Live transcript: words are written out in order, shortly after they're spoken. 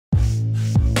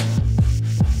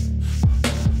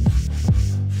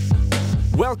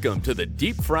Welcome to the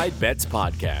Deep Fried Bets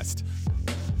Podcast.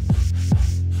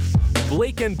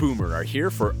 Blake and Boomer are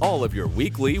here for all of your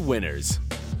weekly winners.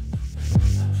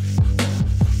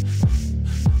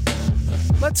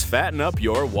 Let's fatten up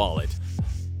your wallet.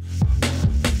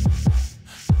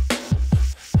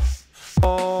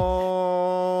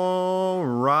 All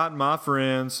right, my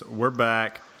friends, we're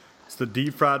back. It's the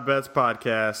Deep Fried Bets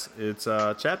Podcast. It's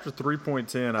chapter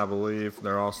 3.10, I believe.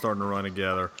 They're all starting to run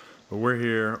together. But we're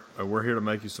here. We're here to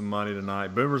make you some money tonight.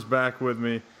 Boomer's back with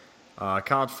me.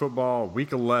 College football,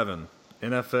 week 11.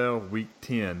 NFL, week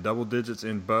 10. Double digits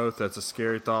in both. That's a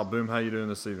scary thought. Boom, how you doing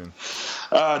this evening?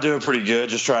 Doing pretty good.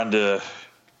 Just trying to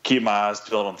keep my eyes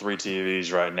peeled on three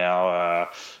TVs right now.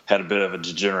 Had a bit of a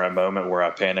degenerate moment where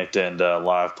I panicked and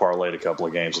live parlayed a couple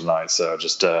of games tonight. So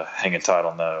just hanging tight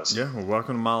on those. Yeah, well,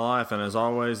 welcome to my life. And as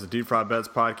always, the Deep Fried Bets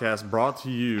Podcast brought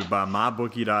to you by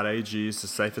MyBookie.ag. It's the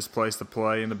safest place to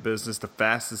play in the business, the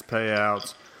fastest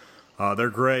payouts. They're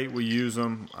great. We use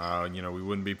them. We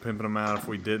wouldn't be pimping them out if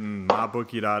we didn't.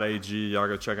 MyBookie.ag. Y'all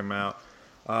go check them out.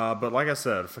 But like I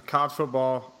said, for college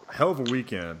football, hell of a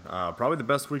weekend. Probably the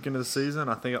best weekend of the season.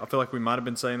 I feel like we might have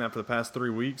been saying that for the past 3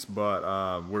 weeks, but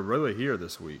we're really here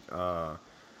this week.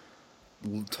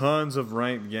 Tons of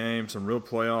ranked games, some real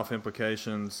playoff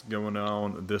implications going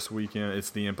on this weekend.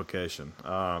 It's the implication.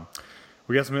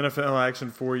 We got some NFL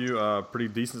action for you. Pretty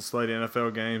decent slate of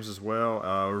NFL games as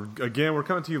well. Again, we're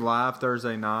coming to you live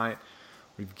Thursday night.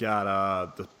 We've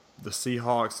got the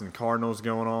Seahawks and Cardinals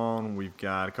going on. We've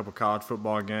got a couple college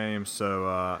football games.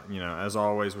 So, as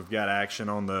always, we've got action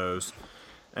on those.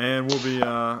 And we'll be,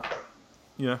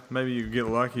 maybe you get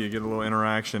lucky, you get a little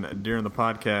interaction during the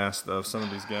podcast of some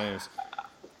of these games.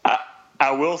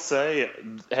 I will say,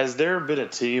 has there been a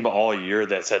team all year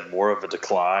that's had more of a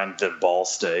decline than Ball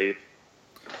State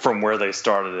from where they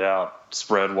started out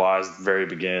spread-wise at the very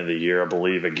beginning of the year, I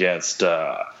believe, against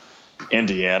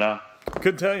Indiana?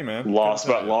 Couldn't tell you, man. Lost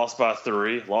by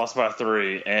three,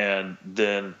 and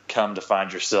then come to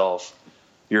find yourself,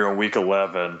 you're in week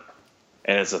 11,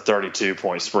 and it's a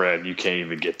 32-point spread. You can't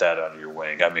even get that under your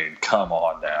wing. I mean, come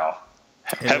on now.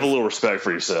 Have a little respect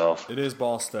for yourself. It is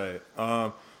Ball State.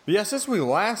 But yeah, since we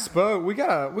last spoke, we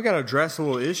gotta address a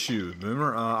little issue.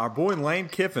 Remember, our boy Lane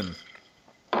Kiffin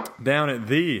down at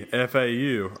the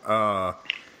FAU.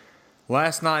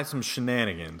 Last night, some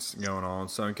shenanigans going on.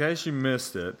 So in case you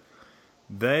missed it,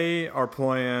 they are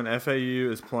playing,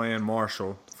 FAU is playing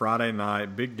Marshall Friday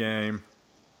night, big game.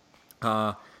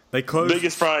 They closed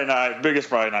biggest Friday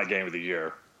night game of the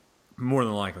year. More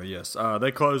than likely, yes.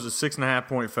 They closed as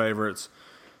 6.5-point favorites.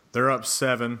 They're up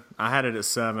 7. I had it at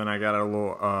 7. I got it a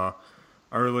little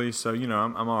early, so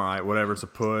I'm all right. Whatever, it's a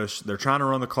push. They're trying to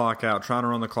run the clock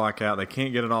out. They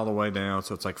can't get it all the way down,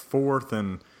 so it's like 4th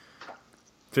and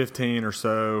 15 or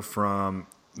so from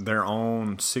their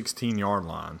own 16-yard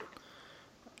line.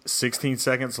 16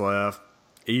 seconds left.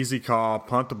 Easy call.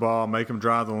 Punt the ball. Make them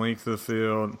drive the length of the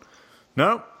field.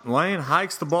 Nope. Lane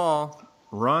hikes the ball.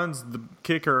 Runs the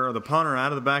kicker or the punter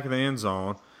out of the back of the end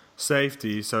zone.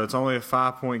 Safety. So it's only a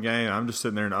 5-point game. I'm just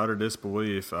sitting there in utter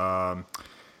disbelief. And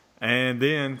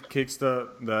then kicks the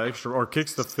extra or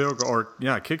kicks the field goal or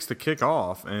kicks the kick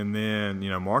off. And then,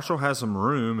 Marshall has some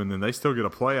room and then they still get a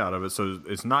play out of it. So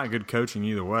it's not good coaching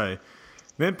either way.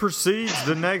 Then proceeds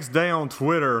the next day on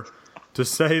Twitter to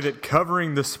say that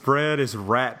covering the spread is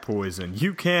rat poison.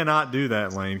 You cannot do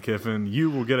that, Lane Kiffin.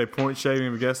 You will get a point-shaving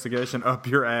investigation up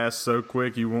your ass so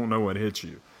quick you won't know what hit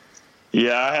you.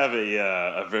 Yeah, I have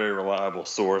a very reliable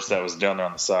source that was down there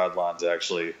on the sidelines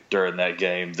actually during that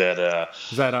game. That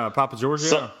is that Papa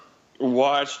Giorgio?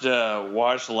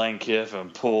 Watched Lane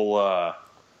Kiffin pull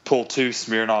 2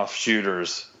 Smirnoff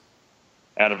shooters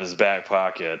out of his back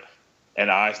pocket and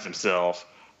iced himself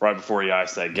right before he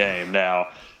iced that game. Now,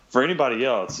 for anybody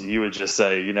else, you would just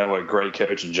say, what, great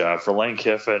coaching job. For Lane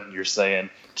Kiffin, you're saying,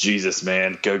 Jesus,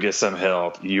 man, go get some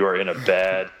help. You are in a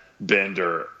bad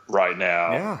bender right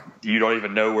now. Yeah. You don't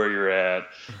even know where you're at.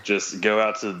 Just go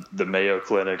out to the Mayo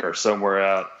Clinic or somewhere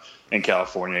out in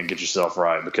California and get yourself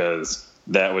right, because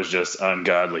that was just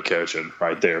ungodly coaching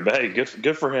right there. But, hey,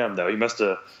 good for him, though. He must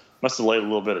have laid a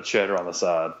little bit of cheddar on the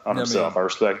side on himself. I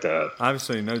respect that.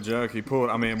 Obviously, no joke. He pulled.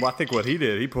 I think what he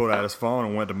did, he pulled out his phone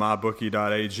and went to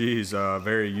MyBookie.ag's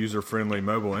very user-friendly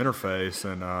mobile interface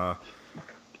and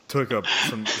took up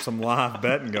some live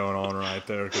betting going on right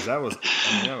there, because that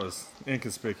was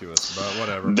inconspicuous. But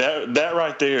whatever. That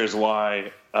right there is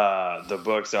why the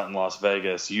books out in Las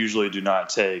Vegas usually do not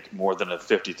take more than a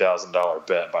 $50,000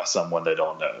 bet by someone they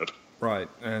don't know. Right,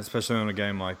 and especially on a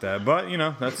game like that. But,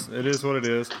 it is what it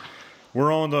is.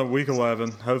 We're on to week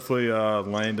 11. Hopefully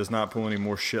Lane does not pull any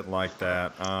more shit like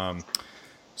that.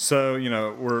 So,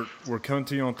 we're coming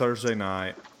to you on Thursday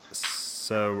night.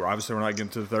 So, obviously, we're not getting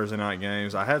to the Thursday night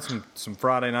games. I had some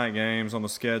Friday night games on the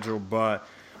schedule, but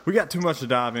we got too much to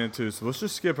dive into. So, let's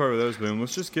just skip over those, Boom.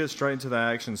 Let's just get straight into the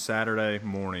action Saturday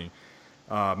morning.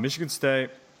 Michigan State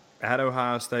at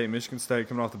Ohio State. Michigan State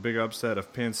coming off the big upset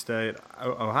of Penn State.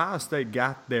 Ohio State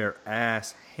got their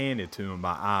ass handed to them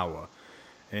by Iowa.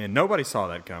 And nobody saw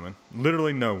that coming.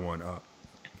 Literally no one.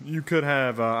 You could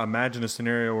have imagined a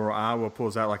scenario where Iowa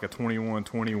pulls out like a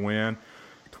 21-20 win,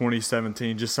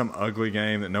 2017, just some ugly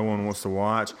game that no one wants to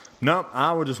watch. Nope,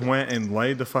 Iowa just went and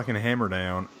laid the fucking hammer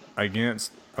down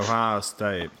against Ohio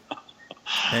State.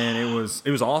 And it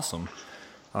was awesome.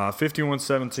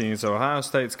 51-17, so Ohio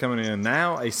State's coming in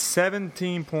now a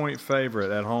 17-point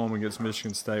favorite at home against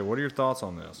Michigan State. What are your thoughts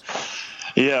on this?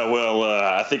 Yeah, well,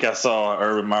 I think I saw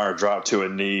Urban Meyer drop to a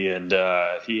knee, and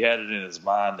he had it in his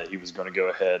mind that he was going to go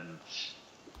ahead and,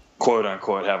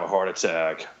 quote-unquote, have a heart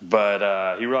attack.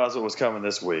 But he realized what was coming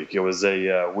this week. It was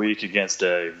a week against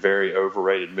a very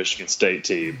overrated Michigan State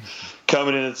team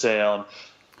coming into town.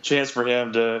 Chance for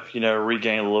him to,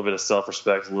 regain a little bit of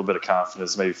self-respect, a little bit of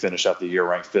confidence, maybe finish out the year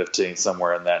ranked 15,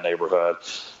 somewhere in that neighborhood.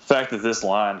 The fact that this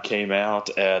line came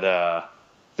out at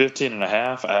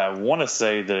 15.5. I want to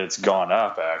say that it's gone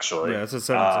up, actually. Yeah, it's at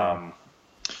 17.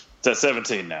 It's at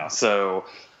 17 now. So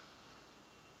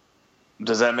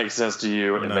does that make sense to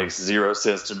you? No. It makes zero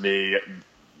sense to me.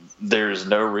 There's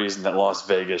no reason that Las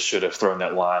Vegas should have thrown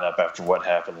that line up after what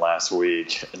happened last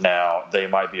week. Now, they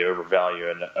might be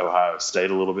overvaluing Ohio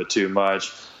State a little bit too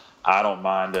much. I don't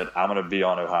mind it. I'm going to be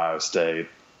on Ohio State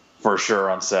for sure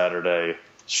on Saturday,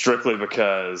 strictly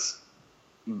because,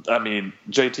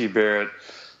 JT Barrett,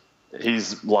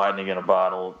 he's lightning in a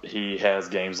bottle. He has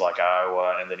games like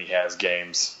Iowa, and then he has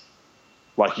games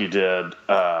like he did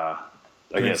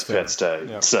against Penn State.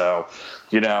 Yep. So,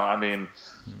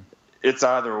 it's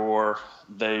either or.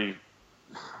 They're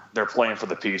playing for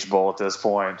the Peach Bowl at this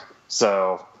point.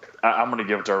 So I'm going to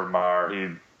give it to Urban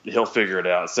Meyer. He'll figure it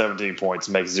out. 17 points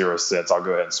makes zero sense. I'll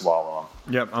go ahead and swallow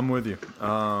him. Yep, I'm with you.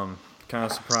 Kind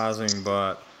of surprising,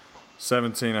 but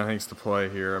 17 I think is the play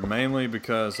here. Mainly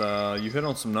because you hit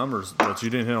on some numbers, but you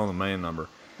didn't hit on the main number.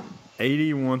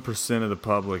 81% of the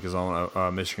public is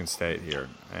on Michigan State here.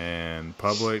 And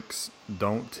publics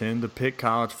don't tend to pick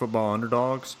college football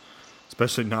underdogs,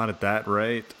 especially not at that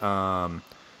rate.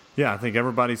 I think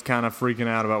everybody's kind of freaking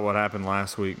out about what happened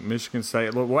last week. Michigan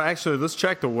State, well, actually, let's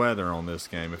check the weather on this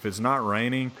game. If it's not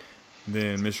raining,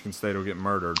 then Michigan State will get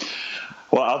murdered.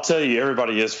 Well, I'll tell you,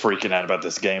 everybody is freaking out about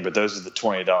this game, but those are the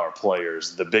 $20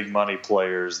 players, the big money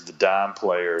players, the dime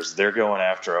players. They're going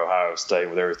after Ohio State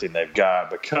with everything they've got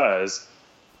because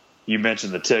you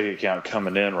mentioned the ticket count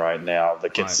coming in right now, the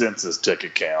consensus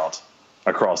ticket count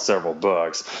across several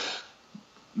books.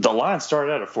 The line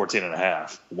started out at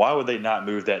 14.5. Why would they not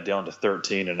move that down to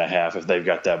 13.5 if they've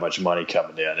got that much money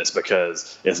coming in? It's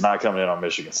because it's not coming in on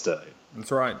Michigan State.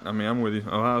 That's right. I'm with you.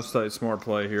 Ohio State, smart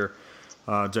play here.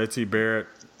 JT Barrett,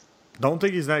 don't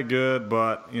think he's that good,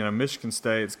 but Michigan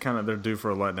State's they're due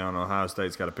for a letdown. Ohio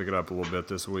State's got to pick it up a little bit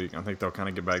this week. I think they'll kind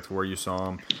of get back to where you saw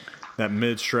them that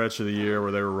mid stretch of the year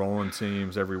where they were rolling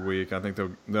teams every week. I think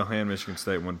they'll hand Michigan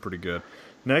State one pretty good.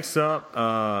 Next up,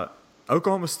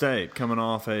 Oklahoma State coming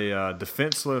off a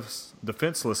defenseless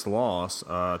loss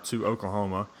to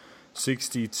Oklahoma,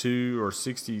 62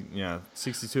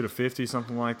 to 50,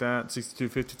 something like that,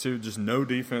 62-52, just no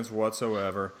defense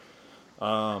whatsoever.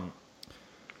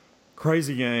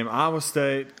 Crazy game. Iowa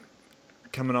State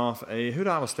coming off who did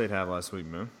Iowa State have last week,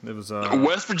 man? It was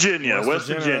West Virginia. West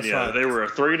Virginia. Right. They were a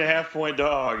 3.5-point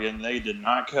dog, and they did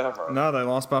not cover. No, they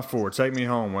lost by 4. Take me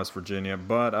home, West Virginia.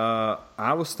 But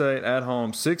Iowa State at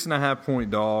home,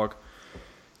 6.5-point dog.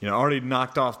 Already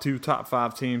knocked off 2 top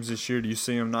 5 teams this year. Do you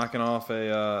see them knocking off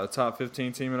a top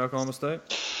 15 team at Oklahoma State?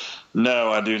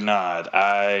 No, I do not.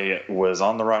 I was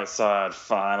on the right side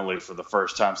finally for the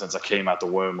first time since I came out the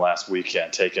womb last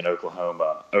weekend, taking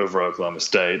Oklahoma over Oklahoma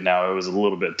State. Now, it was a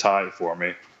little bit tight for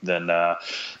me than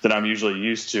I'm usually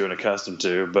used to and accustomed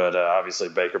to, but obviously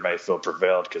Baker Mayfield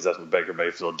prevailed because that's what Baker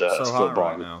Mayfield does. So hot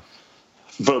right now.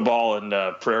 Football and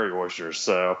Prairie Oysters.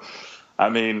 So,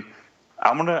 I'm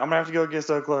gonna have to go against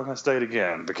Oklahoma State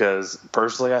again because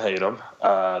personally I hate them.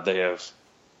 They have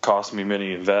cost me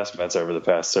many investments over the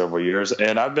past several years,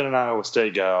 and I've been an Iowa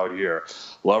State guy all year.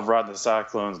 Love riding the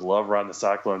Cyclones, love riding the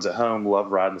Cyclones at home,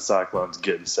 love riding the Cyclones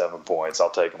getting 7 points. I'll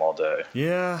take them all day.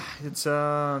 Yeah, it's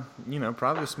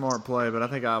probably a smart play, but I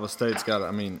think Iowa State's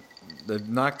got they've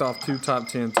knocked off 2 top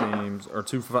 10 teams or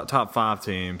 2 top 5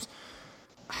 teams.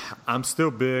 I'm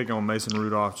still big on Mason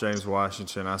Rudolph, James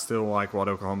Washington. I still like what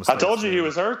Oklahoma State. I told you he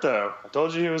was hurt, though. I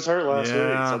told you he was hurt last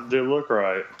week. Something didn't look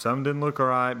right. Some didn't look all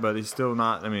right, but he's still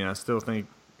not. I mean, I still think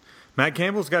Matt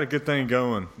Campbell's got a good thing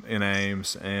going in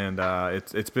Ames, and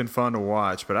it's been fun to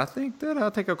watch. But I think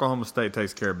Oklahoma State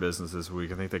takes care of business this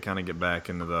week. I think they kind of get back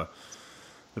into the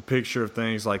picture of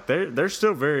things. Like they're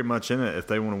still very much in it if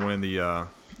they want to win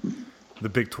the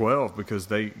Big 12, because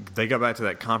they got back to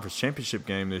that conference championship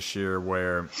game this year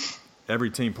where every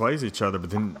team plays each other, but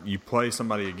then you play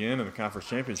somebody again in the conference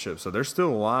championship. So they're still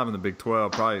alive in the Big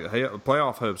 12. Probably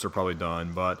playoff hopes are probably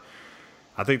done, but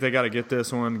I think they got to get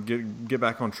this one, get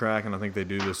back on track, and I think they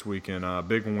do this weekend.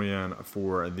 Big win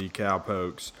for the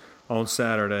Cowpokes on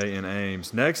Saturday in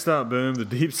Ames. Next up, boom, the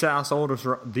Deep South's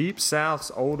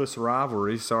oldest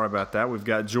rivalry. Sorry about that. We've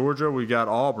got Georgia. We got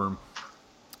Auburn.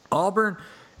 Auburn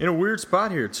in a weird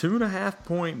spot here.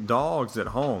 2.5-point dogs at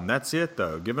home. That's it,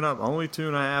 though. Giving up only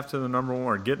 2.5 to the number one,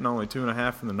 or getting only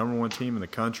 2.5 from the number one team in the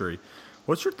country.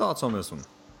 What's your thoughts on this one?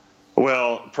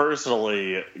 Well,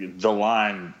 personally, the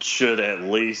line should at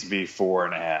least be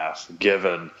 4.5,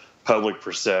 given public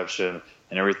perception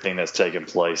and everything that's taken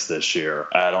place this year.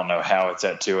 I don't know how it's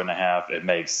at 2.5. It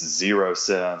makes zero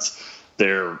sense.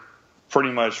 They're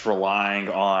pretty much relying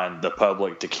on the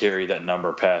public to carry that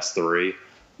number past 3.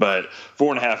 But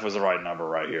 4.5 was the right number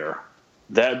right here.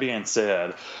 That being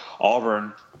said,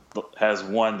 Auburn has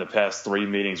won the past 3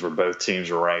 meetings where both teams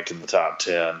were ranked in the top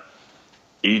 10.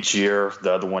 Each year,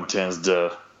 the other one tends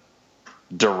to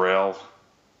derail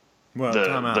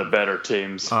the better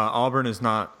teams. Auburn is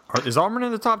not – is Auburn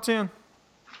in the top 10?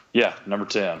 Yeah, number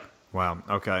 10. Wow,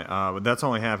 okay. But that's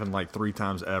only happened like 3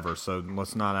 times ever, so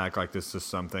let's not act like this is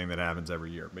something that happens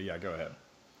every year. But, yeah, go ahead.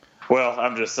 Well,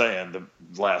 I'm just saying the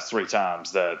last 3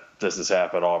 times that this has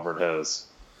happened, Auburn has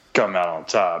come out on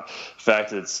top. The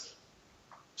fact it's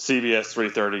CBS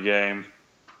 3:30 game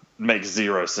makes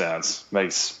zero sense.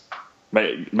 There's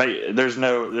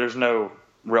no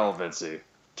relevancy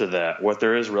to that. What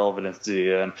there is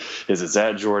relevancy in is it's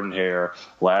at Jordan-Hare.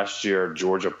 Last year,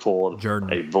 Georgia pulled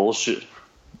a bullshit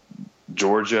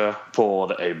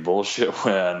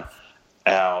win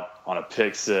out on a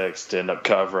pick 6 to end up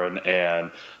covering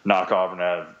and knock Auburn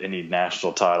out of any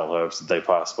national title hopes that they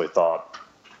possibly thought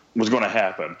was going to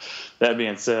happen. That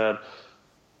being said,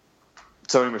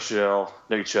 Sony Michel,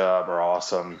 Nick Chubb are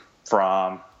awesome.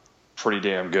 Fromm, pretty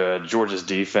damn good. Georgia's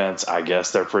defense, I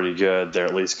guess they're pretty good. They're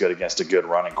at least good against a good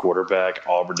running quarterback.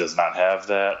 Auburn does not have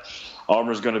that.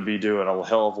 Auburn's going to be doing a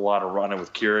hell of a lot of running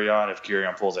with Kerryon. If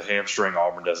Kerryon pulls a hamstring,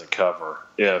 Auburn doesn't cover.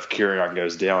 If Kerryon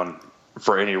goes down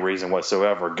for any reason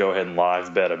whatsoever, go ahead and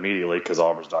live bet immediately because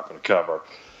Auburn's not going to cover.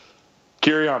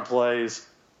 Kerryon plays.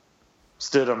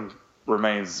 Stidham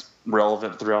remains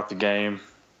relevant throughout the game.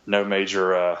 No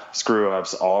major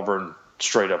screw-ups. Auburn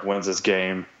straight up wins this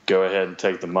game. Go ahead and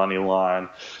take the money line.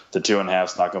 The 2.5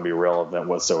 is not going to be relevant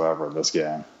whatsoever in this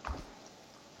game.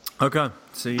 Okay.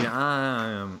 See,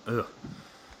 I am.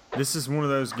 This is one of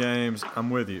those games. I'm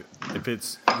with you. If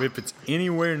it's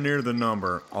anywhere near the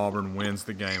number, Auburn wins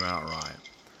the game outright.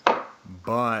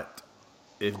 But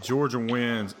if Georgia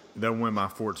wins, they'll win by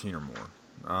 14 or more.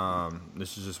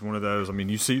 This is just one of those. I mean,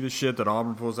 you see the shit that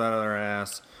Auburn pulls out of their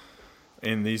ass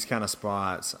in these kind of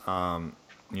spots.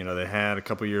 They had a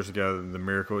couple years ago the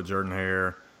miracle at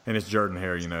Jordan-Hare, and it's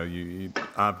Jordan-Hare.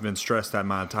 I've been stressed that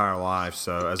my entire life.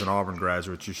 So as an Auburn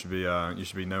graduate, you should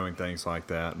be knowing things like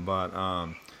that. But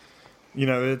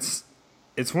it's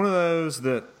one of those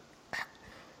that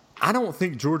I don't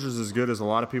think Georgia's as good as a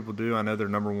lot of people do. I know they're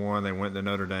number 1. They went to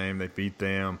Notre Dame. They beat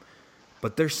them,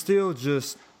 but they're still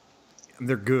just.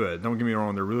 They're good. Don't get me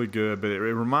wrong. They're really good, but it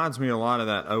reminds me a lot of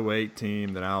that 2008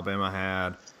 team that Alabama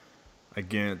had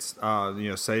against,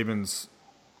 Saban's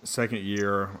second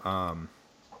year.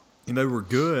 They were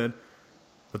good,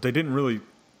 but they didn't really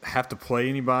have to play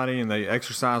anybody, and they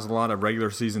exercised a lot of regular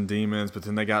season demons, but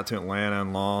then they got to Atlanta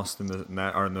and lost in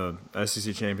the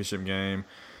SEC championship game.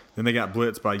 Then they got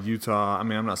blitzed by Utah. I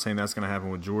mean, I'm not saying that's going to happen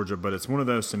with Georgia, but it's one of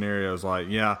those scenarios like,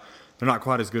 yeah, they're not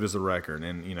quite as good as the record.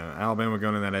 And, Alabama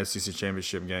going in that SEC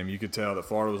championship game, you could tell that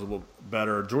Florida was a little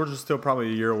better. Georgia's still probably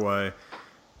a year away.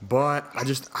 But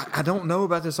I don't know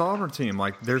about this Auburn team.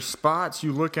 Like, there's spots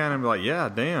you look at and be like, yeah,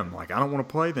 damn, like, I don't want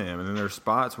to play them. And then there's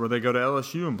spots where they go to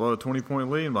LSU and blow a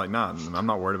 20-point lead and be like, nah, I'm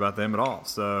not worried about them at all.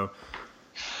 So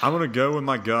I'm going to go with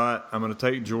my gut. I'm going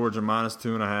to take Georgia minus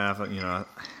 2.5,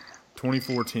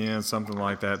 24-10, something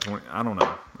like that. I don't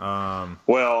know.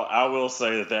 Well, I will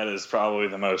say that is probably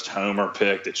the most homer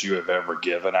pick that you have ever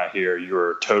given. I hear you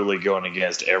are totally going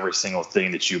against every single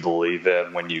thing that you believe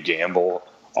in when you gamble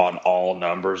on all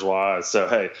numbers wise. So,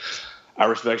 hey, I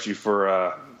respect you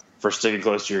for for sticking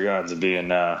close to your guns and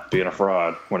being a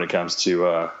fraud when it comes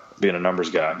to being a numbers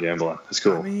guy gambling. It's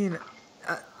cool. I mean,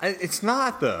 it's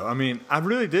not though. I mean, I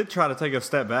really did try to take a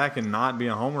step back and not be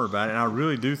a homer about it, and I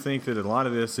really do think that a lot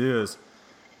of this is.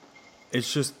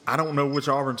 It's just I don't know which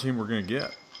Auburn team we're going to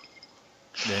get.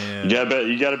 And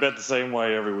You got to bet the same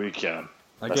way every weekend.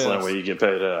 That's the only way you get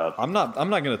paid out. I'm not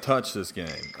going to touch this game.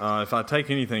 If I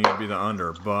take anything, it'd be the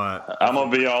under. But I'm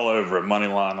gonna be all over it. Money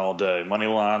line all day. Money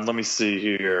line. Let me see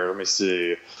here. Let me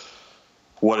see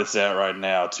what it's at right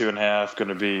now. 2.5 going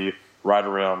to be right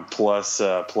around plus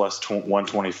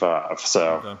 125.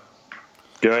 So okay.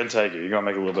 Go ahead and take it. You're gonna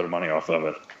make a little bit of money off of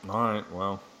it. All right.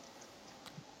 Well,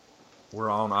 we're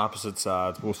on opposite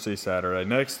sides. We'll see Saturday.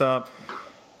 Next up,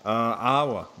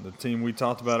 Iowa, the team we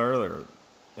talked about earlier.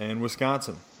 And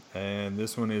Wisconsin. And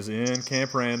this one is in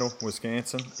Camp Randall.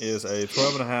 Wisconsin is a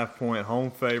 12.5-point home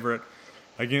favorite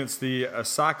against the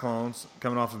Cyclones,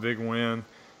 coming off a big win.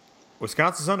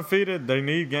 Wisconsin's undefeated. They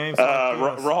need games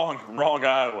like this. Wrong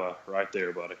Iowa right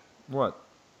there, buddy. What?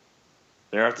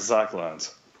 They're at the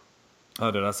Cyclones.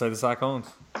 Oh, did I say the Cyclones?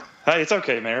 Hey, it's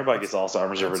okay, man. Everybody gets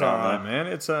Alzheimer's every now and then. Man.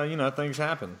 It's things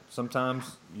happen.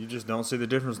 Sometimes you just don't see the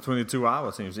difference between the two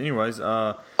Iowa teams. Anyways,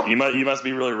 you must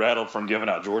be really rattled from giving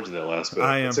out Georgia that last bit.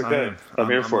 I am. It's okay. I'm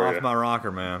here for you. I'm off my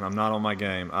rocker, man. I'm not on my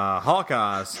game.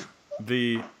 Hawkeyes,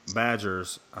 the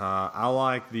Badgers. I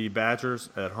like the Badgers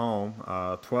at home.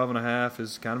 12.5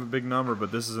 is kind of a big number,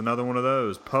 but this is another one of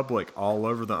those. Public all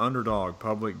over the underdog.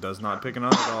 Public does not pick an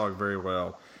underdog very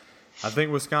well. I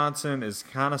think Wisconsin is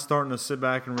kind of starting to sit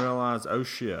back and realize, oh,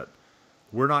 shit,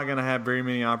 we're not going to have very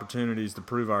many opportunities to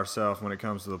prove ourselves when it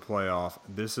comes to the playoff.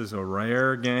 This is a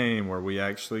rare game where we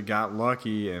actually got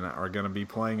lucky and are going to be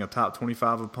playing a top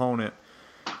 25 opponent,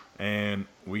 and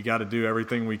we got to do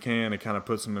everything we can to kind of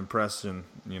put some impression,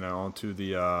 onto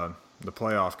the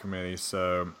playoff committee.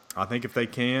 So I think if they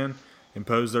can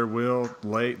impose their will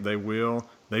late, they will.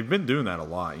 They've been doing that a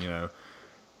lot,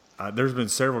 there's been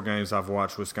several games I've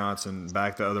watched Wisconsin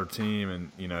back the other team,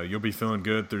 and you'll be feeling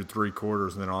good through three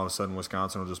quarters, and then all of a sudden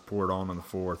Wisconsin will just pour it on in the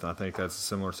fourth. I think that's a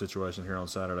similar situation here on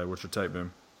Saturday. What's your take,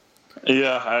 Ben?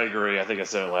 Yeah, I agree. I think I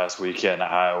said it last weekend.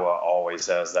 Iowa always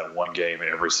has that one game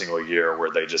every single year where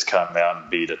they just come out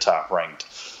and beat a top-ranked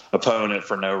opponent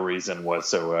for no reason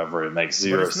whatsoever. It makes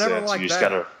zero sense. Like you just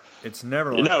gotta. It's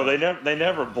never like that. They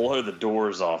never blow the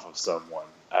doors off of someone.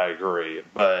 I agree,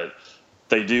 but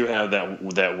they do have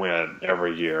that win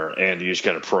every year, and you just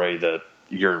got to pray that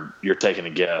you're taking a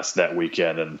guess that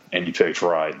weekend and you picked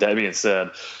right. That being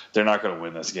said, they're not going to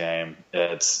win this game.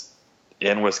 It's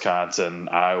in Wisconsin.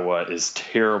 Iowa is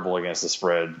terrible against the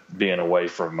spread being away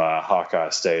from Hawkeye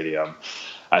Stadium.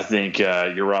 I think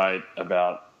you're right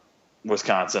about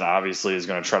Wisconsin. Obviously, is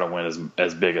going to try to win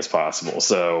as big as possible.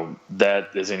 So that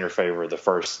is in your favor. The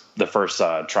first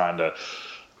side trying to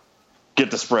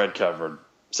get the spread covered.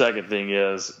 Second thing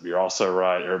is, you're also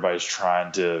right. Everybody's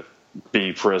trying to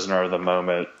be prisoner of the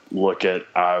moment. Look at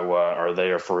Iowa. Are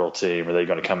they a for real team? Are they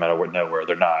going to come out of nowhere?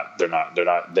 They're not.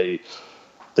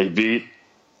 They beat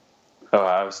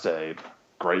Ohio State.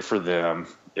 Great for them.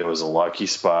 It was a lucky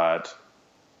spot.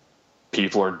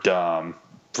 People are dumb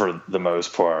for the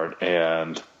most part,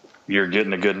 and you're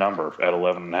getting a good number at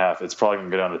 11.5. It's probably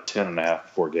going to go down to 10.5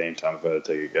 before game time if I had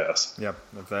to take a guess. Yep.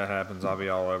 If that happens, I'll be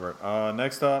all over it.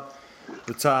 Next up,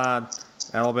 the Tide,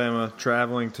 Alabama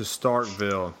traveling to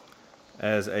Starkville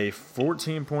as a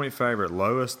 14-point favorite,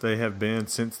 lowest they have been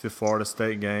since the Florida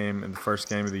State game in the first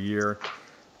game of the year.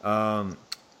 A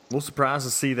little surprised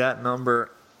to see that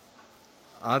number.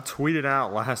 I tweeted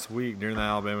out last week during the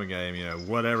Alabama game,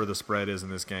 whatever the spread is in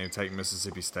this game, take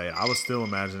Mississippi State. I was still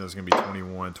imagining it was going to be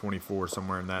 21, 24,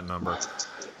 somewhere in that number.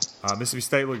 Mississippi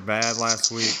State looked bad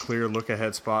last week, clear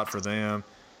look-ahead spot for them.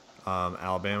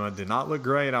 Alabama did not look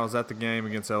great. I was at the game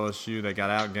against LSU. They got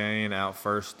outgained, out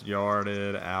first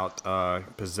yarded, out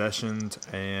possessioned,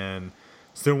 and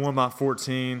still won by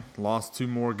 14. Lost two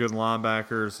more good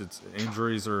linebackers. Its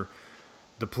injuries are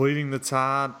depleting the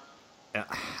Tide.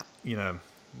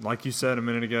 Like you said a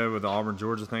minute ago with the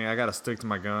Auburn-Georgia thing, I got to stick to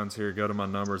my guns here, go to my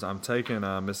numbers. I'm taking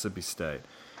Mississippi State.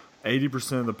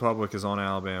 80% of the public is on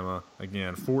Alabama.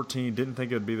 Again, 14, didn't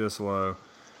think it would be this low.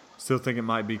 Still think it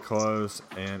might be close,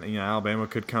 and Alabama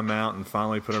could come out and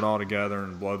finally put it all together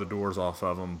and blow the doors off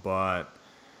of them, but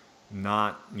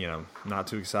not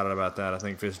too excited about that. I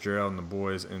think Fitzgerald and the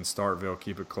boys in Starkville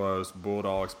keep it close.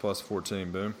 Bulldogs plus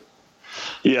 14, boom.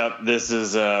 Yeah, this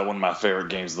is one of my favorite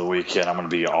games of the weekend. I'm going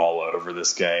to be all over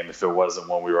this game. If it wasn't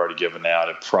one we were already giving out,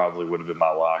 it probably would have been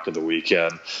my lock of the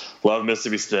weekend. Love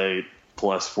Mississippi State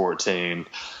plus 14.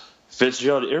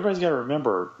 Fitzgerald, everybody's got to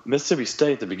remember, Mississippi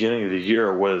State at the beginning of the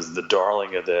year was the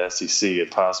darling of the SEC and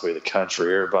possibly the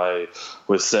country. Everybody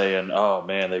was saying, oh,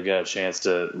 man, they've got a chance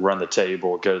to run the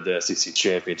table, go to the SEC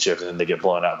championship, and then they get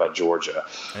blown out by Georgia.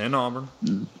 And Auburn.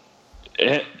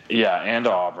 And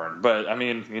Auburn. But, I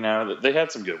mean, they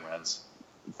had some good wins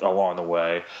along the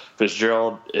way.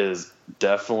 Fitzgerald is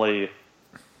definitely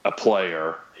a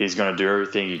player. He's going to do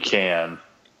everything he can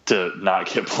to not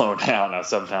get blown out. Now,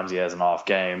 sometimes he has an off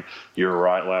game. You were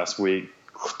right last week.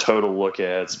 Total look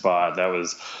ahead spot. That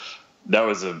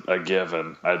was a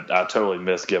given. I totally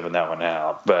missed giving that one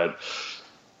out. But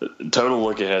total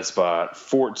look ahead spot.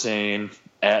 14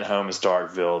 at home in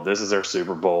Starkville. This is their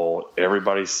Super Bowl.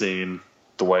 Everybody's seen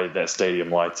the way that stadium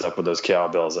lights up with those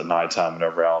cowbells at nighttime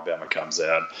whenever Alabama comes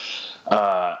in.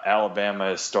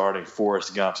 Alabama is starting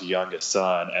Forrest Gump's youngest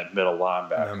son at middle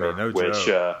linebacker, which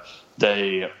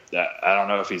I don't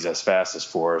know if he's as fast as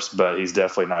Forrest, but he's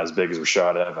definitely not as big as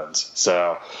Rashad Evans.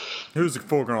 So, who's a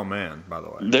full-grown man, by the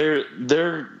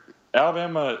way?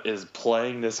 Alabama is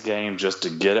playing this game just to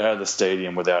get out of the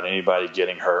stadium without anybody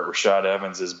getting hurt. Rashad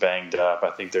Evans is banged up. I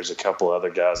think there's a couple other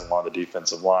guys along the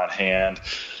defensive line. Hand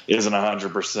isn't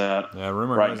 100%. Yeah,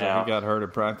 rumor right is now. That he got hurt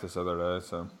at practice the other day.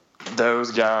 So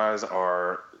those guys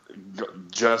are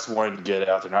just wanting to get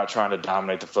out. They're not trying to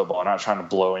dominate the football, not trying to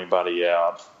blow anybody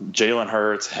out. Jalen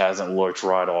Hurts hasn't looked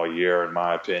right all year, in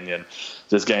my opinion.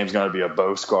 This game's going to be a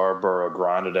Bo Scarborough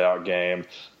grinded-out game.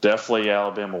 Definitely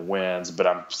Alabama wins, but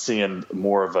I'm seeing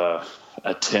more of a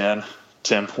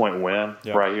 10-point win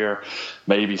right here,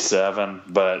 maybe 7.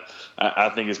 But I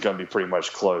think it's going to be pretty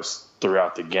much close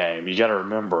throughout the game. You got to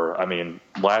remember, I mean,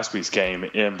 last week's game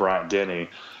in Bryant-Denny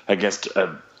against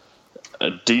a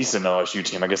decent LSU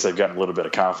team. I guess they've gotten a little bit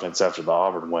of confidence after the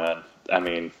Auburn win. I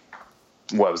mean,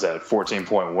 what was that,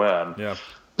 14-point win? Yeah.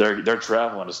 They're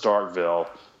traveling to Starkville.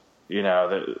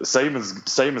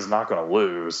 Saban's not going to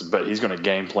lose, but he's going to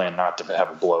game plan not to have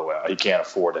a blowout. He can't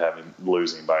afford to have him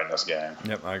lose anybody in this game.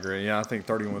 Yep, I agree. Yeah, I think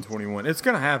 31-21. It's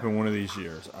going to happen one of these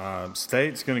years.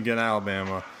 State's going to get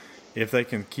Alabama. If they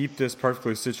can keep this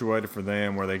perfectly situated for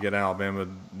them where they get Alabama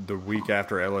the week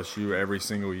after LSU every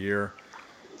single year,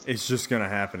 it's just going to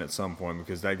happen at some point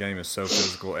because that game is so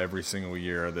physical every single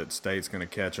year that State's going to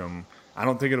catch them. I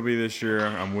don't think it'll be this year.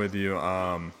 I'm with you.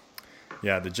 The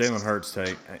Jalen Hurts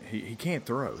take, he can't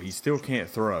throw. He still can't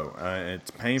throw.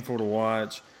 It's painful to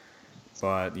watch,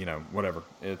 but, whatever.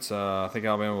 It's I think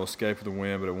Alabama will escape with the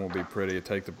win, but it won't be pretty. It'll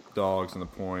take the dogs and the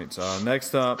points.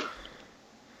 Next up,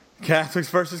 Catholics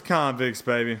versus convicts,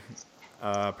 baby.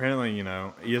 Apparently,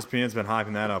 ESPN's been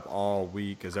hyping that up all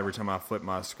week because every time I flip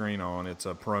my screen on, it's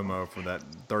a promo for that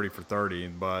 30 for 30.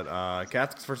 But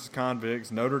Catholics versus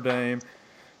convicts, Notre Dame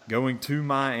going to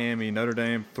Miami. Notre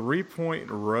Dame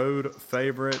 3-point road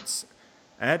favorites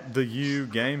at the U.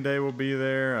 Game day will be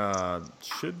there.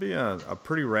 Should be a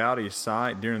pretty rowdy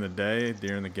sight during the day.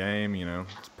 During the game,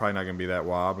 it's probably not going to be that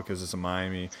wild because it's a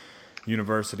Miami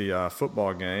University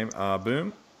football game.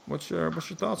 Boom. What's your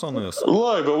thoughts on this?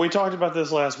 Look, but we talked about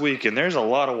this last week, and there's a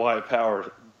lot of white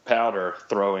powder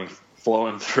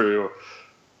flowing through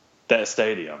that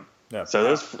stadium. Yeah, so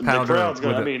the crowd's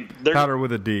going to. Powder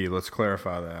with a D. Let's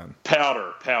clarify that.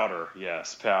 Powder.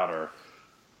 Yes, powder.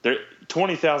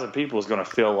 20,000 people is going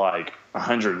to feel like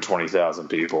 120,000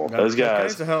 people. Those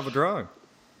guys. It's a hell of a drug.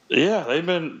 Yeah, they've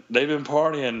been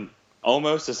partying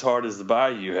almost as hard as the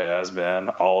Bayou has been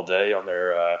all day on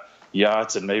their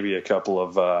yachts and maybe a couple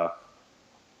of,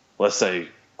 let's say,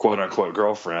 quote-unquote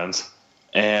girlfriends.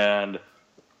 And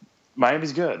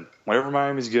Miami's good. Whenever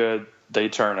Miami's good, they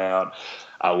turn out.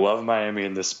 I love Miami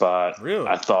in this spot. Really?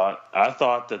 I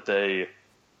thought that they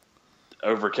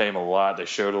overcame a lot. They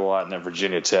showed a lot in that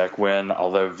Virginia Tech win,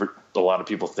 although a lot of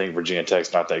people think Virginia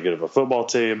Tech's not that good of a football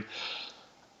team.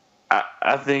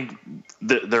 I think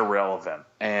they're relevant.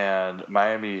 And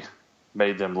Miami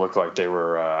made them look like they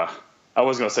were I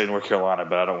was going to say North Carolina,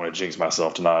 but I don't want to jinx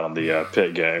myself tonight on the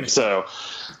Pitt game. So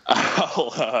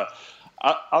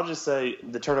I'll just say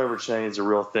the turnover chain is a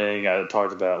real thing. I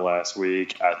talked about it last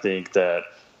week. I think that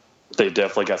they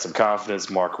definitely got some confidence.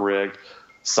 Mark Richt,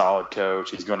 solid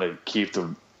coach. He's going to keep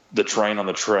the train on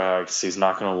the tracks. He's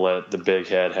not going to let the big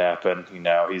head happen.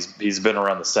 He's been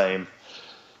around the same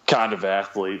kind of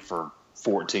athlete for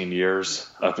 14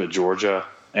 years up at Georgia.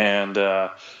 And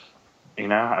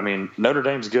Notre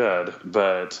Dame's good,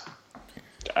 but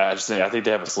I think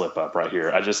they have a slip up right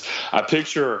here. I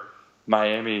picture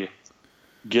Miami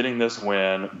getting this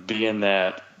win, being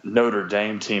that Notre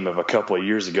Dame team of a couple of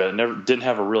years ago that didn't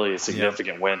have a really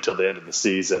significant win till the end of the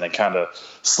season and kind of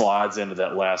slides into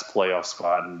that last playoff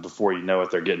spot, and before you know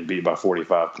it, they're getting beat by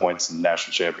 45 points in the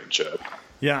national championship.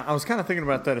 Yeah, I was kind of thinking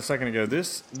about that a second ago. It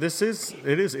is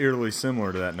eerily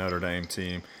similar to that Notre Dame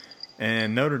team.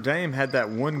 And Notre Dame had that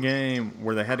one game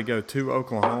where they had to go to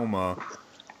Oklahoma,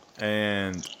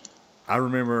 and I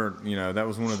remember, that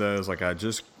was one of those, like I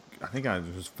think I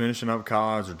was finishing up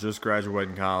college or just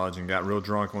graduating college and got real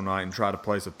drunk one night and tried to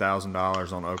place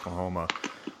 $1,000 on Oklahoma.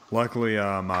 Luckily,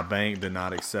 my bank did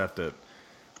not accept it,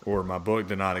 or my book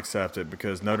did not accept it,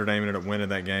 because Notre Dame ended up winning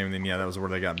that game, and then, that was where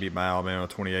they got beat by Alabama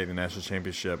 28 in the national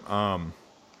championship.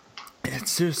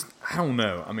 It's just, I don't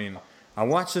know. I mean, I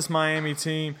watched this Miami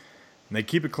team, and they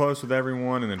keep it close with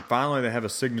everyone, and then finally they have a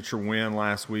signature win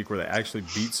last week where they actually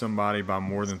beat somebody by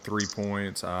more than 3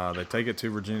 points. They take it to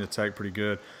Virginia Tech pretty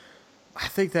good. I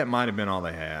think that might have been all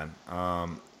they had.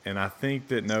 And I think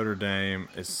that Notre Dame,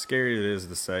 as scary as it is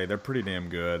to say, they're pretty damn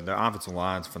good. Their offensive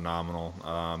line's phenomenal.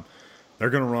 They're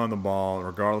going to run the ball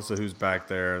regardless of who's back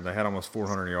there. They had almost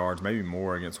 400 yards, maybe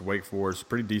more, against Wake Forest.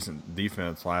 Pretty decent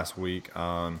defense last week.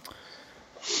 And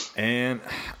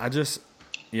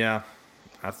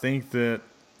I think that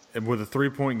with a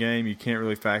 3-point game, you can't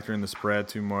really factor in the spread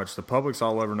too much. The public's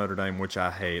all over Notre Dame, which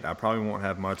I hate. I probably won't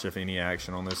have much, if any,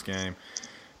 action on this game.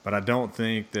 But I don't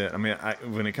think that –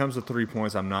 when it comes to 3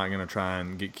 points, I'm not going to try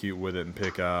and get cute with it and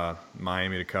pick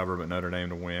Miami to cover but Notre Dame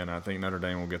to win. I think Notre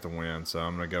Dame will get the win. So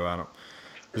I'm going to go out –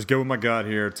 just go with my gut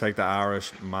here, take the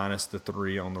Irish minus the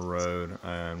 3 on the road,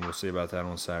 and we'll see about that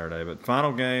on Saturday. But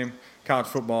final game, college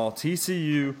football,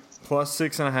 TCU – plus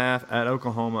 6.5 at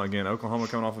Oklahoma. Again, Oklahoma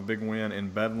coming off a big win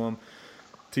in Bedlam.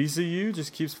 TCU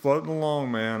just keeps floating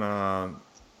along, man.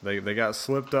 They got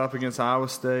slipped up against Iowa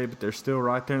State, but they're still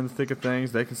right there in the thick of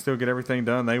things. They can still get everything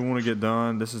done they want to get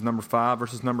done. This is number 5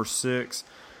 versus number 6.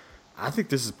 I think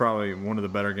this is probably one of the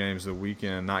better games of the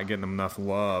weekend, not getting them enough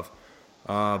love.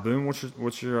 Boone,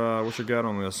 what's your gut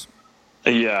on this?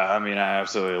 Yeah, I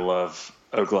absolutely love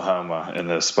Oklahoma in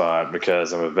this spot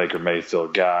because I'm a Baker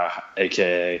Mayfield guy,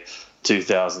 a.k.a.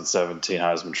 2017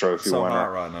 Heisman Trophy winner. So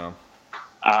hot right now.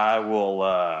 I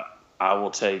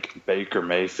will take Baker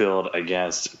Mayfield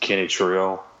against Kenny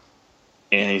Trill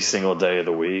any single day of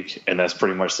the week, and that's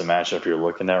pretty much the matchup you're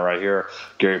looking at right here.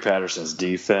 Gary Patterson's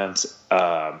defense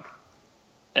it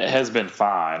has been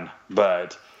fine,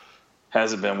 but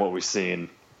hasn't been what we've seen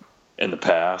in the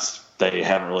past. They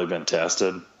haven't really been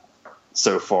tested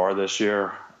so far this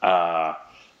year.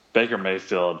 Baker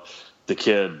Mayfield, the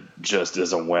kid just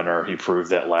is a winner. He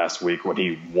proved that last week when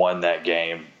he won that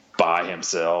game by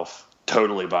himself,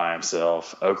 totally by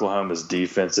himself. Oklahoma's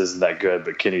defense isn't that good,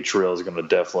 but Kenny Trill is going to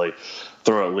definitely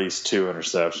throw at least 2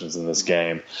 interceptions in this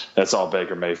game. That's all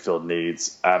Baker Mayfield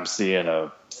needs. I'm seeing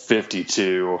a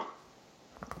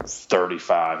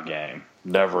 52-35 game.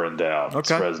 Never in doubt.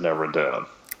 Okay. Spread's never in doubt.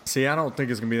 See, I don't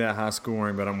think it's going to be that high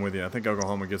scoring, but I'm with you. I think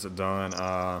Oklahoma gets it done.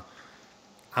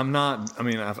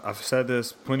 I've said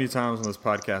this plenty of times on this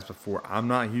podcast before. I'm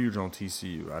not huge on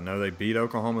TCU. I know they beat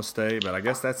Oklahoma State, but I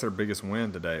guess that's their biggest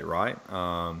win today, right?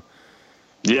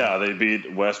 Yeah, they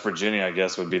beat West Virginia, I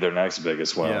guess, would be their next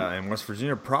biggest win. Yeah, and West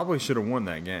Virginia probably should have won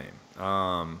that game.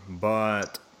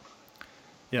 But,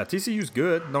 yeah, TCU's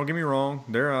good. Don't get me wrong.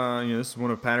 They're, this is one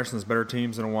of Patterson's better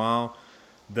teams in a while.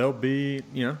 They'll be,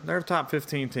 they're a top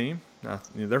 15 team.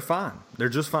 They're fine. They're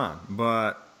just fine.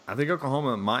 But I think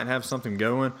Oklahoma might have something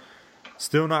going.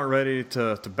 Still not ready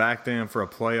to back them for a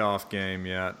playoff game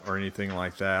yet or anything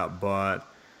like that. But,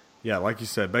 yeah, like you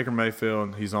said, Baker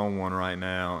Mayfield, he's on one right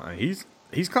now. He's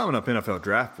climbing up NFL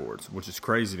draft boards, which is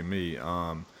crazy to me.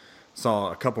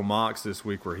 Saw a couple mocks this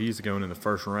week where he's going in the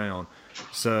first round.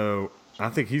 So I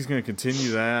think he's going to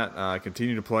continue that,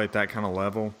 continue to play at that kind of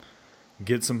level.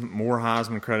 Get some more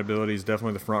Heisman credibility. He's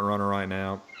definitely the front runner right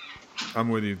now. I'm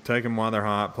with you. Take them while they're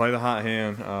hot. Play the hot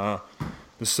hand.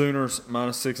 The Sooners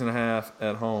minus 6.5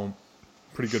 at home.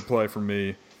 Pretty good play for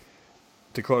me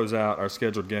to close out our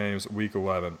scheduled games week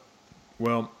 11.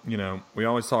 Well, we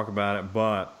always talk about it,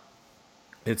 but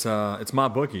it's my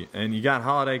bookie, and you got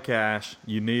holiday cash.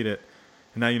 You need it,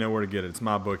 and now you know where to get it. It's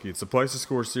my bookie. It's the place to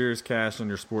score serious cash on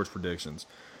your sports predictions.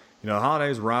 The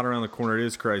holidays are right around the corner. It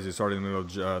is crazy. It's already in the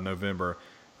middle of November.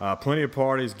 Plenty of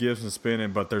parties, gifts, and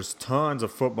spending, but there's tons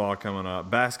of football coming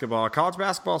up. Basketball. College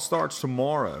basketball starts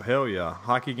tomorrow. Hell yeah.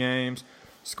 Hockey games.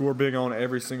 Score big on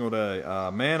every single day.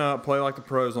 Man up. Play like the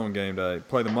pros on game day.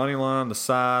 Play the money line, the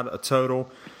side, a total.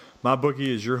 MyBookie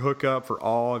is your hookup for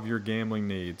all of your gambling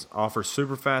needs. Offers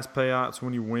super fast payouts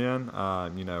when you win.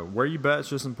 Where you bet is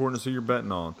just important to see you're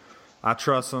betting on. I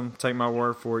trust them. Take my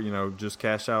word for it. Just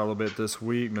cashed out a little bit this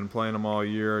week. Been playing them all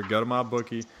year. Go to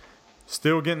MyBookie.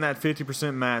 Still getting that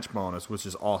 50% match bonus, which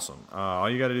is awesome. All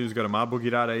you got to do is go to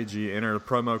mybookie.ag, enter the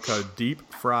promo code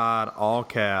DEEPFRIED, all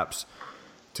caps.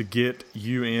 to get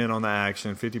you in on the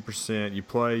action. 50%. You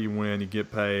play, you win, you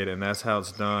get paid, and that's how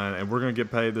it's done. And we're going to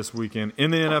get paid this weekend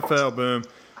in the NFL. Boom.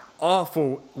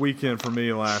 Awful weekend for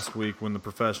me last week when the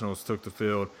professionals took the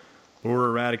field. But we're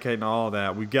eradicating all of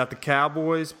that. We've got the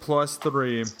Cowboys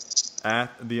 +3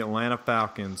 at the Atlanta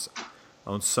Falcons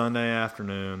on Sunday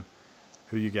afternoon.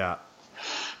 Who you got?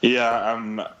 Yeah,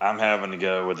 I'm having to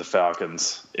go with the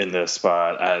Falcons in this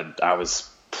spot. I was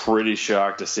pretty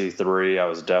shocked to see 3. I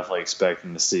was definitely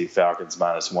expecting to see Falcons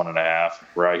 -1.5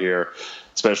 right here,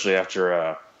 especially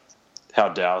after how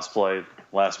Dallas played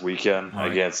last weekend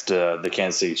against the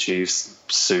Kansas City Chiefs.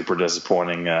 Super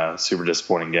disappointing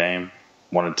game.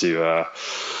 Wanted to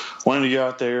go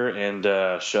out there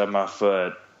and shove my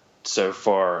foot so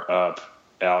far up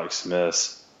Alex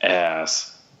Smith's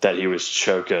ass that he was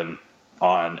choking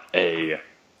on a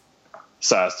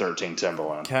size 13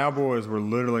 Timberland. Cowboys were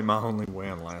literally my only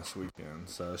win last weekend.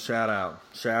 So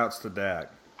shouts to Dak.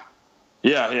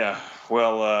 Yeah.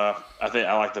 Well, I think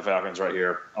I like the Falcons right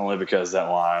here, only because that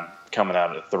line coming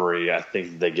out at 3, I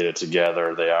think they get it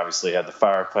together. They obviously have the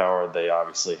firepower. They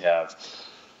obviously have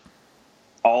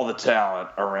all the talent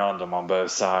around them on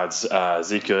both sides.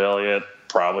 Ezekiel Elliott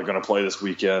probably going to play this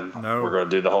weekend. No. We're going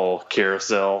to do the whole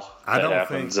carousel that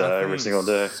happens every single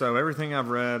day. So everything I've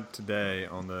read today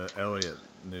on the Elliott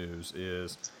news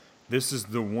is this is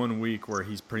the 1 week where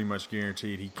he's pretty much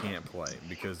guaranteed he can't play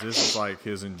because this is like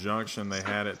his injunction. They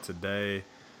had it today.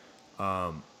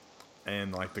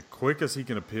 And like the quickest he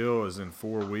can appeal is in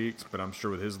 4 weeks, but I'm sure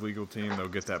with his legal team they'll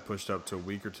get that pushed up to a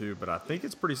week or 2. But I think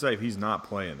it's pretty safe he's not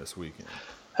playing this weekend.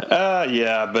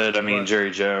 Yeah, but I mean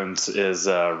Jerry Jones is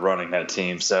running that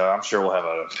team, so I'm sure we'll have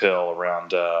an appeal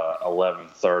around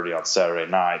 11:30 on Saturday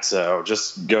night. So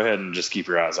just go ahead and just keep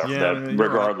your eyes out for that.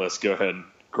 Regardless, go ahead and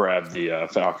grab the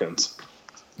Falcons.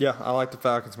 Yeah, I like the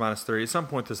Falcons -3. At some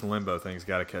point, this limbo thing's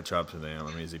got to catch up to them.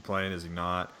 I mean, is he playing? Is he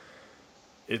not?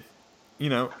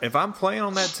 If I'm playing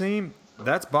on that team,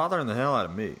 that's bothering the hell out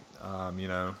of me.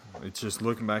 It's just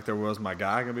looking back there, was my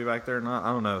guy going to be back there or not? I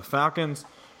don't know. The Falcons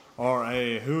are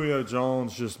a Julio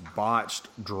Jones just botched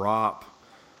drop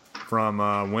from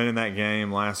winning that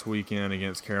game last weekend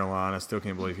against Carolina. I still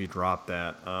can't believe he dropped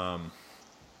that.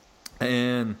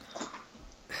 And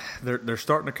they're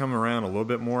starting to come around a little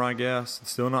bit more, I guess.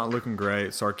 It's still not looking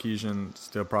great. Sarkisian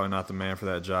still probably not the man for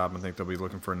that job. I think they'll be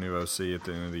looking for a new OC at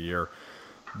the end of the year.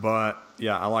 But,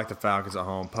 yeah, I like the Falcons at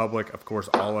home. Public, of course,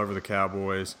 all over the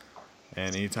Cowboys.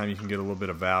 And anytime you can get a little bit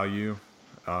of value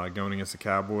going against the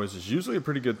Cowboys is usually a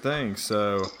pretty good thing.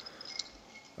 So,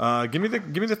 give me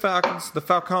the Falcons, the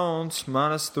Falcons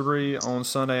 -3 on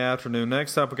Sunday afternoon.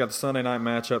 Next up, we got the Sunday night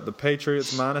matchup. The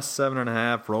Patriots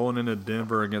 -7.5 rolling into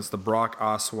Denver against the Brock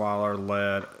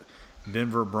Osweiler-led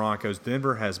Denver Broncos.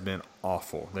 Denver has been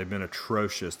awful. They've been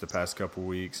atrocious the past couple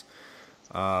weeks.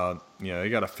 They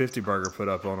got a 50-burger put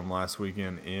up on them last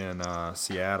weekend in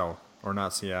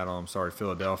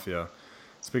Philadelphia.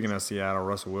 Speaking of Seattle,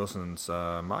 Russell Wilson's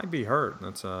might be hurt.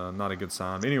 That's not a good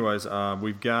sign. Anyways,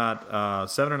 we've got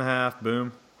 7.5.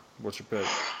 Boom. What's your pick?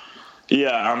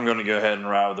 Yeah, I'm going to go ahead and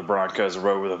ride with the Broncos. I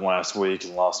rode with them last week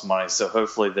and lost money, so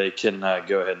hopefully they can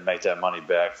go ahead and make that money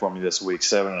back for me this week.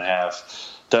 7.5.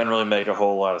 Doesn't really make a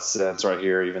whole lot of sense right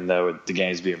here, even though the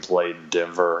game's being played in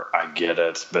Denver. I get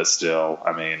it, but still,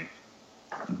 I mean,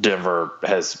 Denver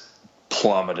has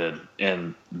plummeted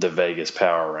in the Vegas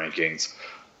power rankings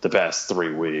the past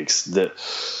 3 weeks.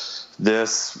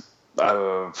 This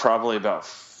probably about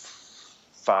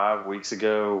 5 weeks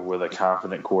ago with a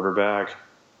confident quarterback,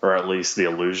 or at least the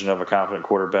illusion of a confident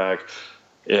quarterback,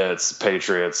 it's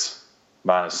Patriots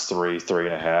 -3,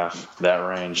 3.5, that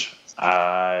range.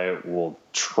 I will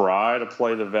try to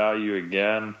play the value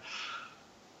again.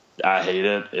 I hate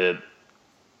it. It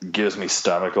gives me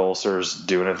stomach ulcers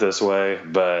doing it this way,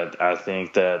 but I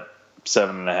think that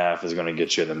 7.5 is going to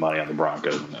get you the money on the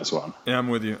Broncos in this one. Yeah, I'm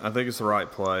with you. I think it's the right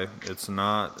play. It's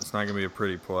not going to be a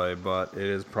pretty play, but it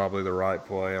is probably the right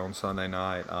play on Sunday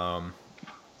night.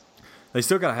 They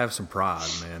still got to have some pride,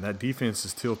 man. That defense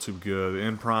is still too good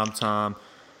in prime time.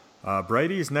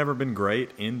 Brady's never been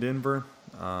great in Denver.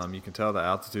 You can tell the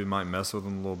altitude might mess with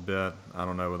him a little bit. I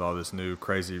don't know, with all this new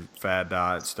crazy fad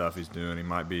diet stuff he's doing, he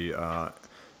might be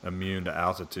immune to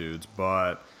altitudes.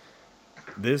 But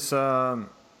this, I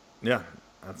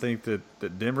think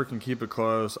that Denver can keep it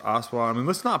close. Osweiler, I mean,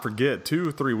 let's not forget 2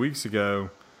 or 3 weeks ago,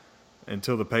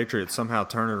 until the Patriots somehow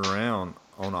turned it around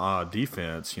on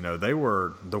defense. They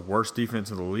were the worst defense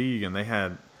in the league, and they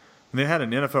had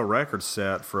an NFL record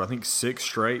set for, I think, 6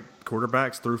 straight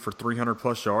quarterbacks threw for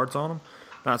 300-plus yards on them.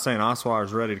 Not saying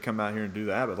Osweiler's ready to come out here and do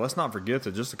that, but let's not forget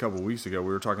that just a couple of weeks ago we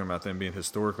were talking about them being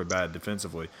historically bad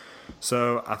defensively.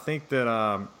 So I think that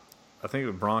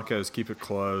the Broncos keep it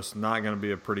close. Not going to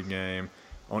be a pretty game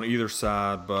on either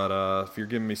side, but if you're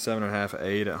giving me 7.5,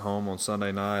 8 at home on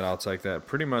Sunday night, I'll take that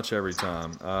pretty much every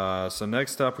time. So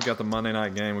next up, we got the Monday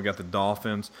night game. We got the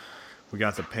Dolphins. We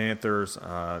got the Panthers.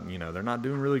 They're not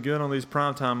doing really good on these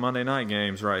primetime Monday night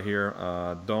games right here.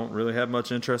 Don't really have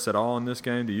much interest at all in this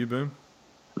game. Do you, Boom?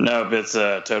 No, it's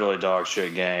a totally dog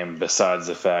shit game. Besides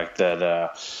the fact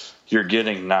that you're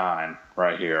getting 9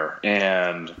 right here,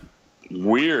 and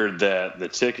weird that the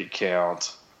ticket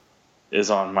count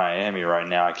is on Miami right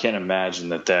now. I can't imagine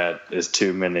that is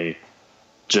too many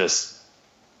just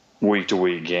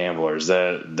week-to-week gamblers.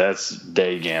 That's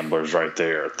day gamblers right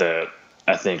there that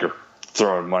I think are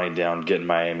throwing money down, getting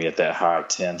Miami at that high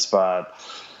 10 spot.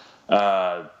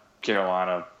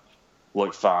 Carolina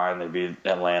looked fine. They beat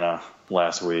Atlanta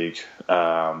last week.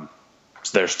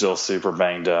 They're still super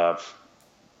banged up.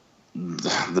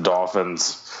 The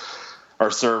Dolphins are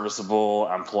serviceable.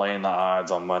 I'm playing the odds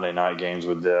on Monday night games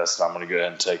with this. I'm going to go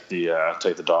ahead and take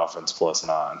the Dolphins plus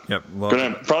 9. Yep,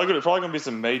 probably going to be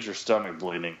some major stomach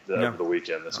bleeding over the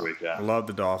weekend this week. Yeah, love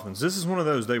the Dolphins. This is one of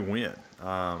those they win.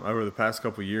 Over the past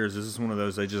couple of years, this is one of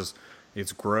those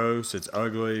it's gross, it's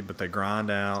ugly, but they grind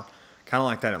out. Kind of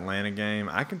like that Atlanta game.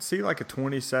 I can see like a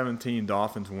 2017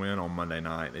 Dolphins win on Monday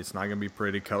night. It's not going to be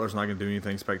pretty. Cutler's not going to do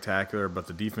anything spectacular, but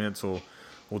the defense will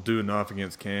do enough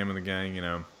against Cam and the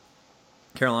gang.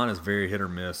 Carolina's very hit or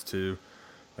miss, too.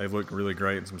 They've looked really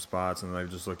great in some spots, and they've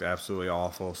just looked absolutely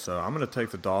awful. So I'm going to take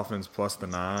the Dolphins plus the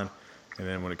 9, and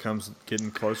then when it comes getting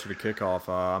closer to kickoff,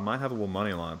 I might have a little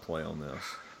money line play on this.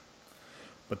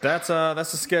 But that's the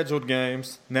scheduled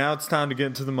games. Now it's time to get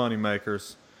into the money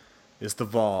makers. It's the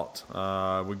vault.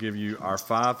 We give you our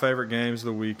 5 favorite games of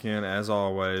the weekend, as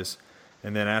always,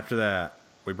 and then after that,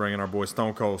 we bring in our boy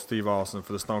Stone Cold Steve Austin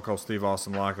for the Stone Cold Steve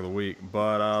Austin Lock of the Week.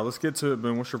 But let's get to it,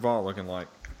 Boone. What's your vault looking like?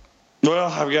 Well,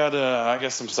 I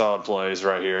got some solid plays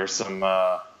right here. Some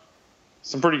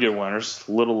pretty good winners.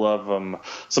 Little of them.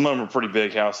 Some of them are pretty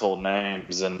big household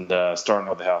names. And starting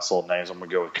with the household names, I'm going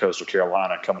to go with Coastal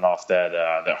Carolina, coming off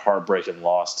that heartbreaking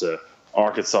loss to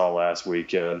Arkansas last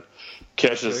weekend.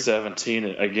 Catches 17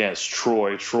 against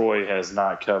Troy. Troy has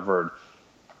not covered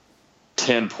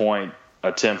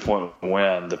a 10-point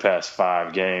win the past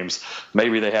 5 games.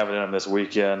 Maybe they have it in them this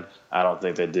weekend. I don't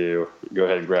think they do. Go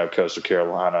ahead and grab Coastal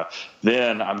Carolina.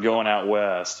 Then I'm going out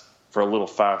west for a little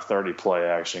 5:30 play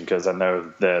action because I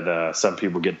know that some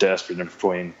people get desperate in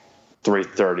between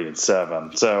 3:30 and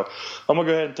 7. So I'm going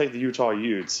to go ahead and take the Utah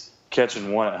Utes,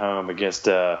 catching 1 at home against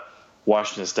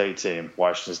Washington State team.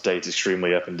 Washington State's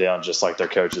extremely up and down, just like their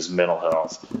coach's mental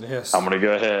health. Yes. I'm going to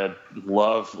go ahead.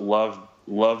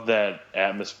 Love that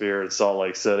atmosphere in Salt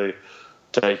Lake City.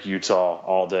 Take Utah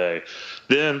all day.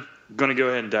 Then I'm going to go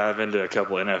ahead and dive into a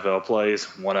couple of NFL plays.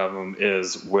 One of them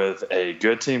is with a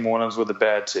good team. One of them is with a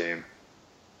bad team.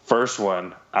 First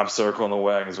one, I'm circling the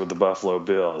wagons with the Buffalo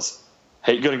Bills.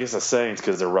 Hate going against the Saints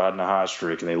because they're riding a hot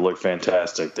streak and they look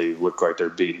fantastic. They look like they're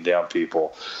beating down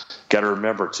people. Got to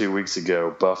remember 2 weeks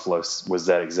ago, Buffalo was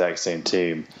that exact same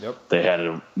team. Yep. They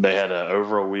had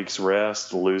over a week's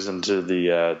rest, losing to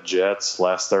the Jets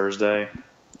last Thursday.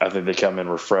 I think they come in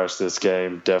refreshed this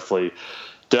game. Definitely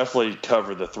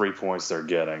cover the 3 points they're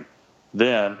getting.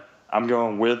 Then I'm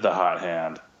going with the hot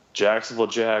hand, Jacksonville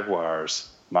Jaguars.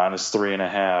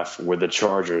 -3.5 with the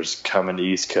Chargers coming to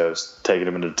East Coast, taking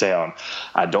them into town.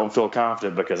 I don't feel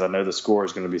confident because I know the score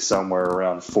is going to be somewhere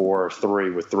around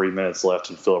 4-3 with 3 minutes left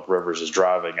and Phillip Rivers is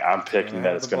driving. I'm picking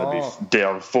that it's going to be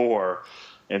down 4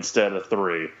 instead of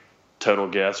 3. Total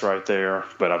guess right there,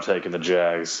 but I'm taking the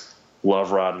Jags.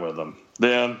 Love riding with them.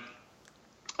 Then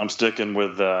I'm sticking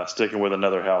with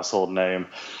another household name,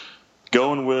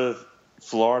 going with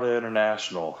Florida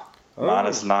International.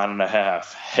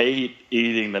 -9.5. Hate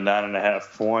eating the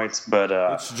 9.5 points, but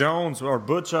Butch Jones or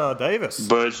Butch Davis.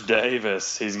 Butch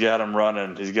Davis, he's got him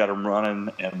running. He's got him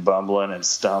running and bumbling and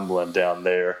stumbling down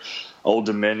there. Old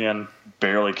Dominion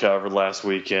barely covered last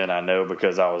weekend. I know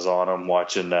because I was on them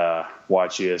watching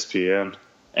Watch ESPN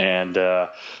and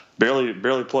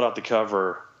barely pulled out the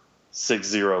cover.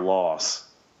 6-0 loss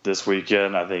this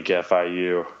weekend. I think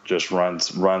FIU just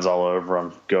runs all over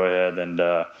them. Go ahead and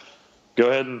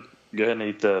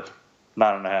eat the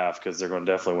 9.5 because they're going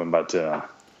to definitely win by 10.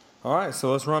 All right,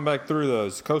 so let's run back through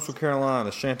those. Coastal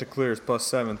Carolina, Chanticleers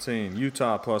 +17,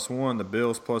 Utah +1, the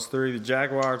Bills +3, the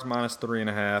Jaguars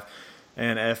 -3.5,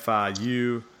 and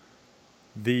FIU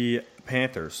The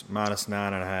Panthers minus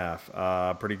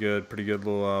 9.5. Pretty good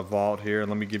little vault here.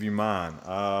 Let me give you mine.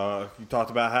 You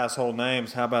talked about household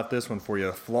names. How about this one for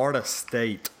you? Florida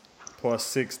State plus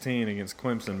 16 against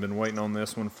Clemson. Been waiting on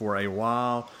this one for a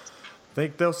while.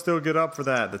 Think they'll still get up for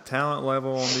that. The talent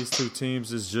level on these two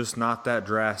teams is just not that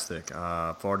drastic.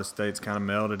 Florida State's kind of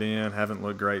melded in, haven't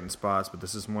looked great in spots, but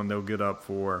this is one they'll get up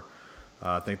for.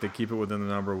 I think they keep it within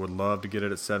the number. Would love to get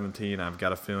it at 17. I've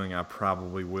got a feeling I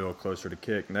probably will closer to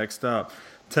kick. Next up,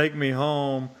 take me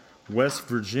home. West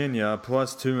Virginia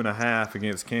plus 2.5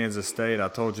 against Kansas State. I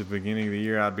told you at the beginning of the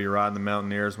year I'd be riding the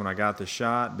Mountaineers when I got the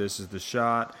shot. This is the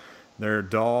shot. They're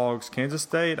dogs. Kansas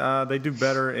State, they do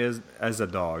better as a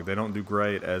dog. They don't do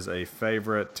great as a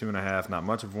favorite. 2.5, not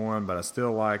much of one, but I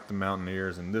still like the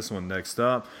Mountaineers. And this one next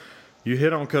up, you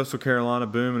hit on Coastal Carolina,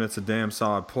 boom, and it's a damn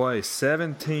solid play.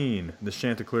 17, the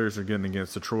Chanticleers are getting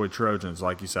against the Troy Trojans.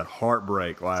 Like you said,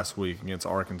 heartbreak last week against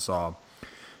Arkansas.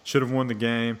 Should have won the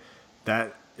game.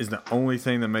 That is the only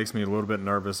thing that makes me a little bit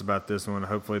nervous about this one.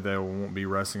 Hopefully they won't be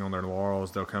resting on their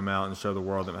laurels. They'll come out and show the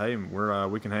world that, hey,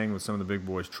 we can hang with some of the big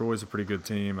boys. Troy's a pretty good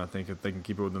team. I think if they can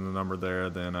keep it within the number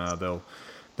there, then they'll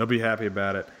be happy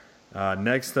about it.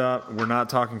 Next up, we're not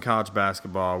talking college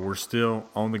basketball. We're still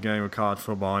on the game of college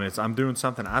football, and I'm doing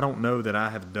something I don't know that I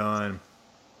have done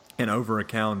in over a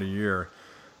calendar year,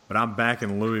 but I'm back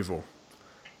in Louisville,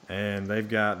 and they've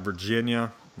got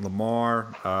Virginia,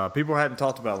 Lamar. People hadn't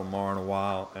talked about Lamar in a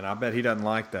while, and I bet he doesn't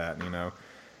like that,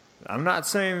 I'm not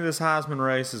saying this Heisman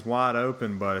race is wide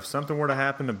open, but if something were to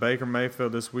happen to Baker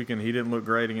Mayfield this weekend, he didn't look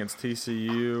great against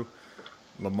TCU.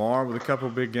 Lamar, with a couple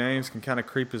of big games, can kind of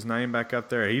creep his name back up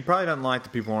there. He probably doesn't like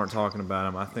that people aren't talking about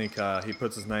him. I think he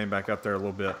puts his name back up there a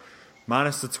little bit.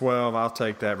 Minus the 12, I'll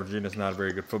take that. Virginia's not a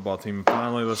very good football team. And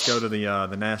finally, let's go to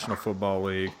the National Football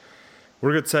League.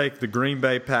 We're going to take the Green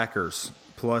Bay Packers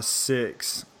plus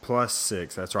 6.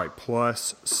 That's right,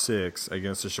 plus 6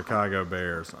 against the Chicago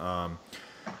Bears.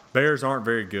 Bears aren't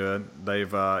very good.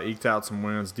 They've eked out some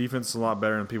wins. Defense is a lot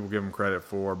better than people give them credit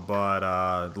for,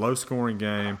 but low-scoring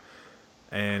game.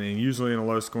 And usually in a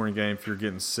low-scoring game, if you're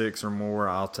getting 6 or more,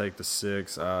 I'll take the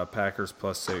 6. Packers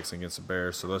plus 6 against the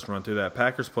Bears. So let's run through that.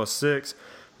 Packers plus 6.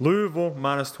 Louisville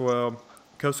minus 12.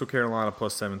 Coastal Carolina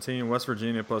plus 17. West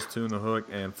Virginia plus 2 in the hook.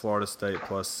 And Florida State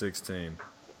plus 16.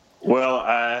 Well,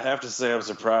 I have to say I'm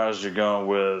surprised you're going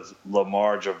with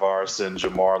Lamar Javarson,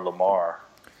 Jamar Lamar.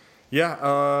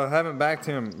 Yeah, haven't backed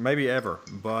him maybe ever.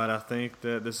 But I think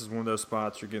that this is one of those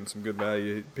spots you're getting some good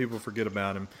value. People forget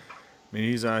about him. I mean,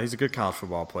 he's a good college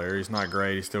football player. He's not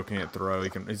great. He still can't throw.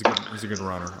 He's a good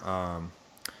runner.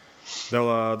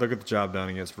 They'll get the job done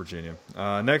against Virginia.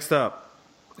 Next up,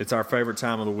 it's our favorite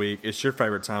time of the week. It's your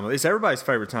favorite time. It's everybody's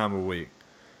favorite time of the week.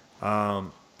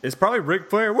 It's probably Ric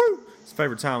Flair. Woo! It's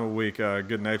favorite time of the week.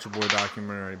 Good Nature Boy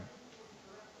documentary.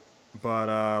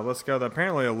 But let's go.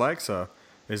 Apparently Alexa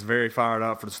is very fired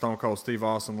up for the Stone Cold Steve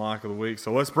Austin lock of the week.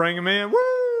 So let's bring him in.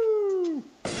 Woo!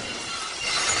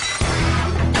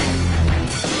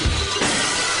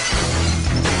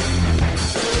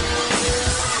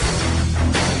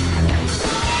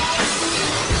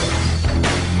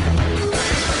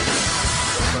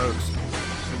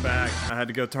 I had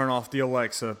to go turn off the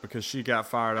Alexa because she got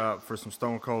fired up for some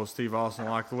Stone Cold Steve Austin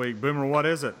lock of the week. Boomer, what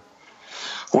is it?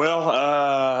 Well,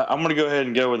 I'm going to go ahead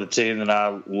and go with a team that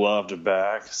I love to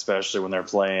back, especially when they're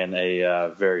playing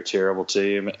a very terrible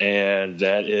team, and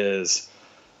that is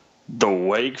the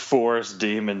Wake Forest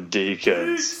Demon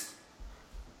Deacons.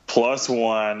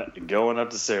 +1 going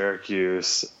up to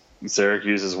Syracuse.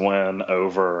 Syracuse's win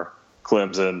over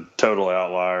Clemson, total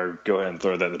outlier. Go ahead and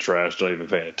throw that in the trash. Don't even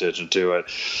pay attention to it.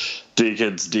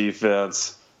 Deacons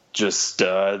defense, just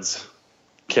studs.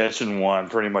 Catching one,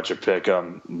 pretty much a pick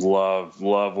 'em. Love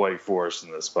Wake Forest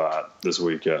in this spot this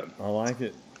weekend. I like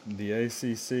it. The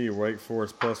ACC, Wake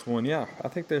Forest +1. Yeah, I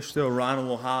think they're still riding a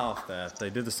little high off that. They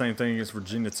did the same thing against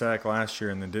Virginia Tech last year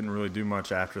and then didn't really do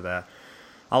much after that.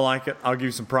 I like it. I'll give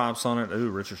you some props on it. Ooh,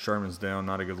 Richard Sherman's down.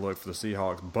 Not a good look for the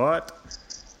Seahawks. But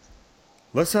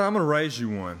I'm going to raise you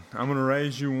one. I'm going to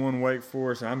raise you one, Wake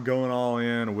Forest. I'm going all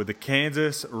in with the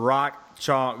Kansas Rock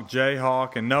Chalk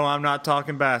Jayhawk. And no, I'm not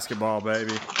talking basketball,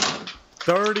 baby.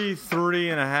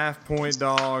 33.5-point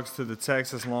dogs to the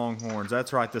Texas Longhorns.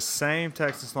 That's right, the same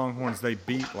Texas Longhorns they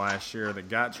beat last year that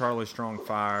got Charlie Strong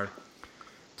fired.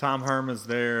 Tom Herman's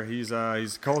there. He's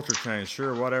culture change,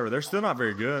 sure, whatever. They're still not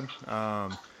very good.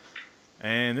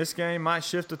 And this game might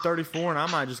shift to 34, and I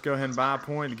might just go ahead and buy a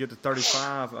point to get to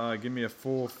 35. Give me a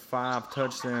full 5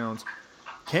 touchdowns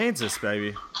Kansas,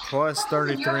 baby, plus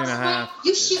 33.5.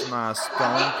 It's my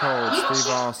Stone Cold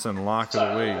Steve Austin lock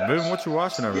of the week. Boom, what you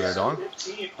watching over there, dog?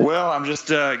 Well, I'm just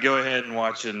go ahead and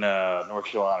watching North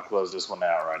Carolina close this one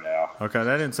out right now. Okay,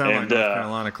 that didn't sound like North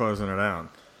Carolina closing it out.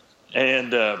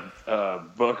 And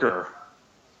Booker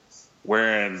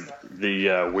wearing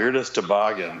the weirdest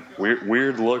toboggan.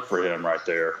 Weird look for him right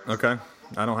there. Okay.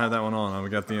 I don't have that one on. We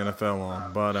got the NFL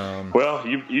on. But well,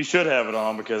 you should have it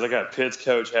on because I got Pitt's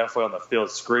coach halfway on the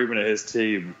field screaming at his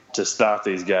team to stop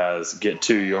these guys, get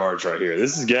 2 yards right here.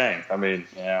 This is game. I mean,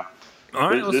 yeah. All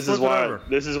right, this is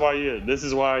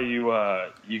why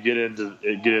you get into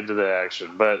the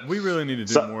action. But we really need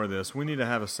to do more of this. We need to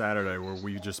have a Saturday where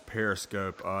we just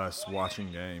periscope us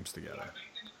watching games together.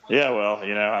 Yeah, well,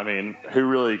 I mean, who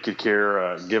really could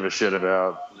give a shit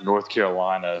about North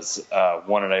Carolina's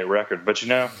 1-8 record? But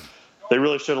they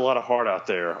really showed a lot of heart out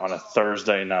there on a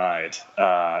Thursday night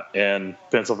in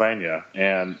Pennsylvania,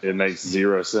 and it makes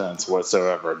 0 sense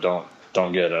whatsoever.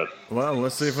 Don't get it. Well,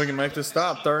 let's see if we can make this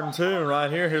stop. 3rd and 2 right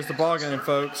here. Here's the ball game,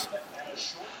 folks.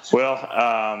 Well,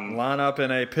 line up in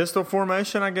a pistol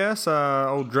formation, I guess.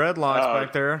 Old dreadlocks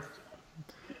back there.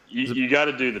 You got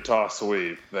to do the toss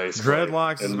sweep, basically.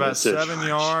 Dreadlocks is about 7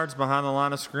 yards behind the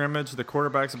line of scrimmage. The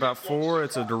quarterback's about 4.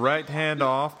 It's a direct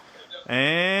handoff,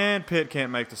 and Pitt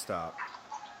can't make the stop.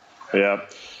 Yeah,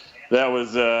 that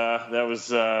was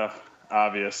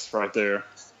obvious right there.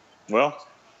 Well,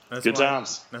 good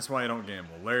times. That's why you don't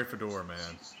gamble. Larry Fedora,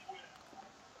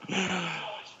 man.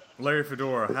 Larry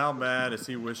Fedora, how bad is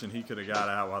he wishing he could have got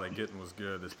out while the getting was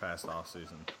good this past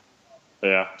offseason?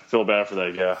 Yeah, feel bad for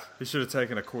that guy. He should have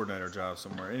taken a coordinator job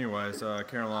somewhere. Anyways,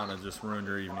 Carolina just ruined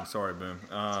your evening. Sorry, Boom.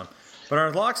 But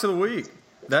our locks of the week,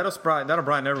 that'll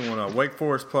brighten everyone up. Wake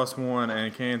Forest +1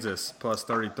 and Kansas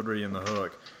 +33 in the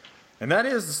hook. And that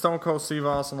is the Stone Cold Steve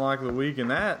Austin lock of the week. And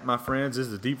that, my friends,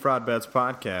 is the Deep Fried Bets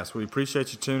podcast. We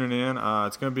appreciate you tuning in.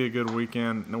 It's going to be a good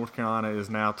weekend. North Carolina is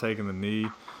now taking the knee.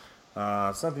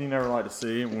 Something you never like to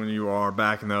see when you are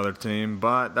backing the other team,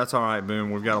 but that's all right,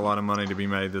 Boom. We've got a lot of money to be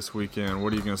made this weekend.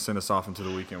 What are you going to send us off into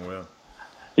the weekend with?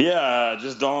 Yeah,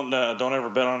 just don't ever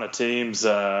bet on a team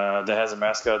that has a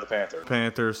mascot of the Panthers.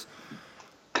 Panthers,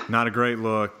 not a great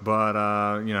look, but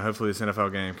hopefully this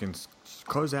NFL game can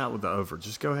close out with the over.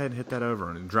 Just go ahead and hit that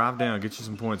over and drive down, get you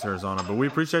some points, Arizona. But we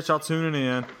appreciate y'all tuning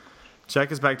in.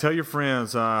 Check us back. Tell your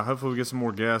friends. Hopefully we get some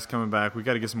more guests coming back. We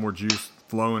got to get some more juice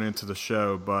flowing into the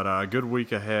show. But good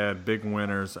week ahead, big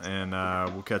winners, and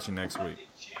we'll catch you next week.